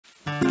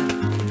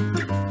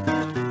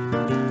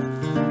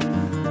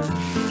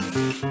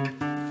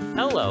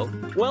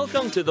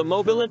Welcome to the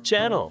Mobility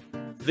channel.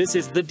 This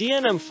is the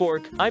DNM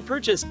fork I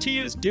purchased to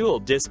use dual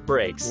disc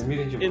brakes.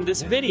 In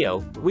this video,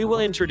 we will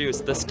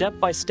introduce the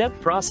step-by-step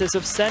process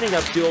of setting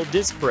up dual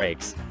disc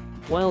brakes.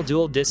 While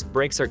dual disc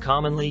brakes are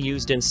commonly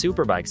used in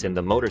superbikes in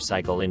the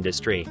motorcycle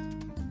industry,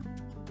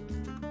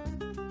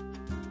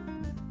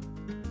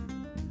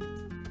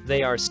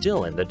 they are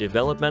still in the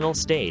developmental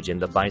stage in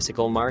the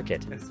bicycle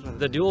market.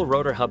 The dual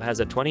rotor hub has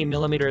a 20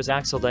 mm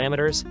axle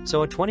diameters,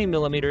 so a 20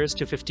 mm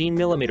to 15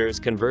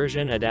 mm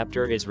conversion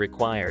adapter is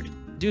required.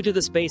 Due to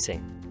the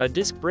spacing, a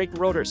disc brake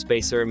rotor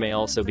spacer may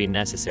also be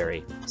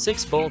necessary.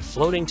 6-bolt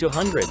floating to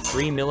 100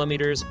 3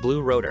 mm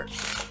blue rotor.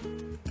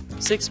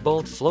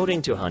 6-bolt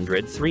floating to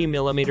 100 3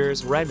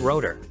 mm red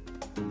rotor.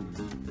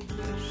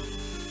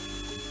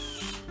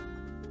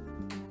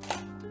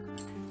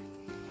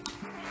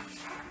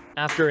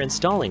 After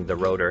installing the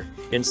rotor,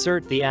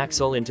 insert the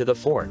axle into the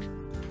fork.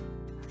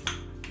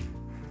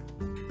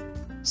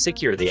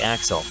 Secure the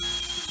axle.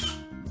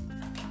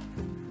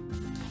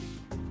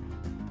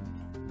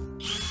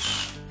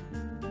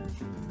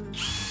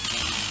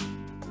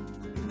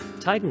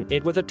 Tighten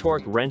it with a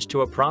torque wrench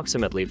to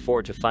approximately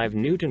 4 to 5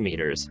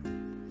 Nm.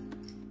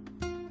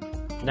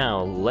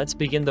 Now, let's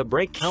begin the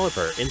brake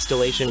caliper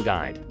installation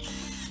guide.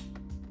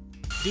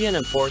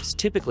 DNM forks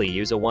typically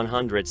use a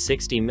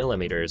 160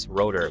 mm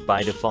rotor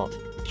by default.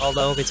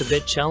 Although it's a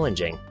bit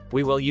challenging,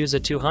 we will use a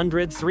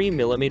 203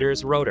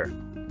 mm rotor.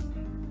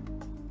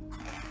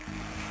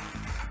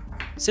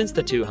 Since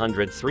the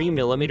 203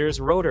 mm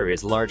rotor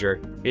is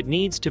larger, it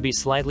needs to be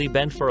slightly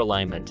bent for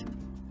alignment.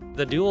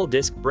 The dual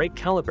disc brake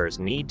calipers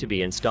need to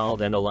be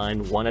installed and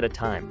aligned one at a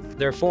time.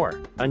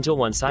 Therefore, until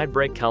one side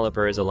brake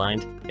caliper is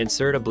aligned,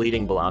 insert a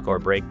bleeding block or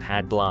brake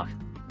pad block.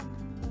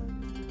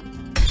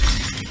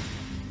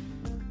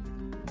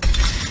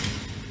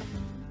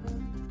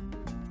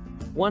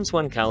 Once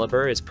one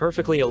caliper is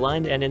perfectly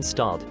aligned and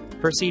installed,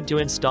 proceed to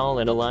install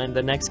and align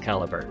the next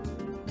caliper.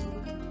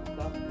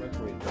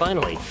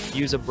 Finally,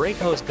 use a brake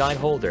hose guide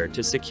holder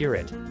to secure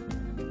it.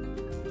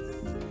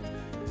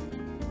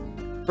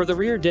 For the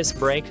rear disc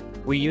brake,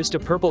 we used a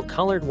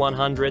purple-colored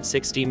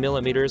 160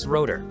 mm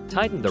rotor.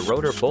 Tighten the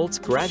rotor bolts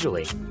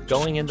gradually,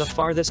 going in the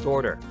farthest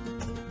order.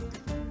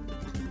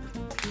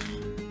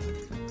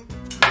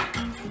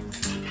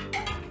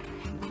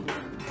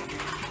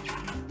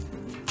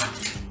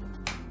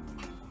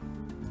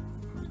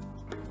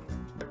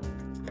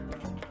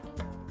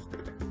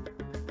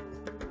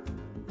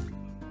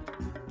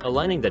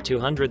 Aligning the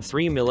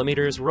 203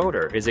 mm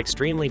rotor is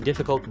extremely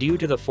difficult due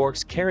to the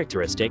fork's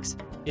characteristics.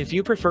 If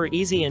you prefer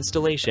easy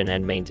installation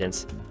and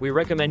maintenance, we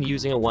recommend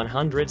using a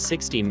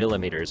 160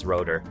 mm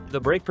rotor. The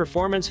brake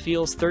performance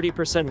feels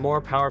 30%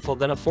 more powerful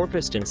than a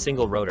 4-piston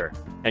single rotor,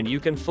 and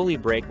you can fully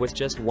brake with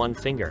just one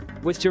finger.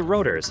 With two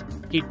rotors,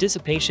 heat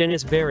dissipation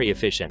is very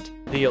efficient.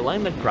 The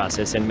alignment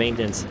process and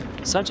maintenance,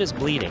 such as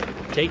bleeding,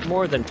 take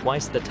more than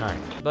twice the time.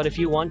 But if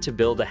you want to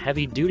build a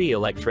heavy-duty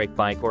electric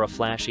bike or a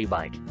flashy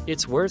bike,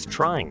 it's worth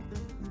trying.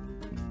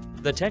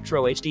 The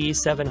Tektro HDE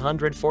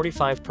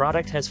 745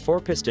 product has 4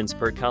 pistons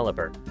per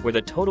caliper. With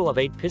a total of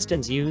 8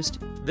 pistons used,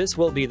 this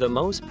will be the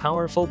most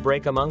powerful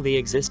brake among the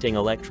existing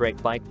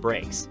electric bike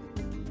brakes.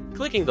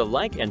 Clicking the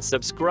like and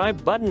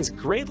subscribe buttons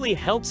greatly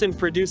helps in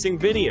producing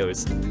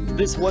videos.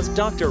 This was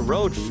Dr.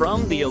 Road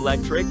from the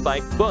Electric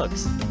Bike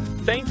Books.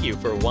 Thank you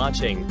for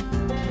watching.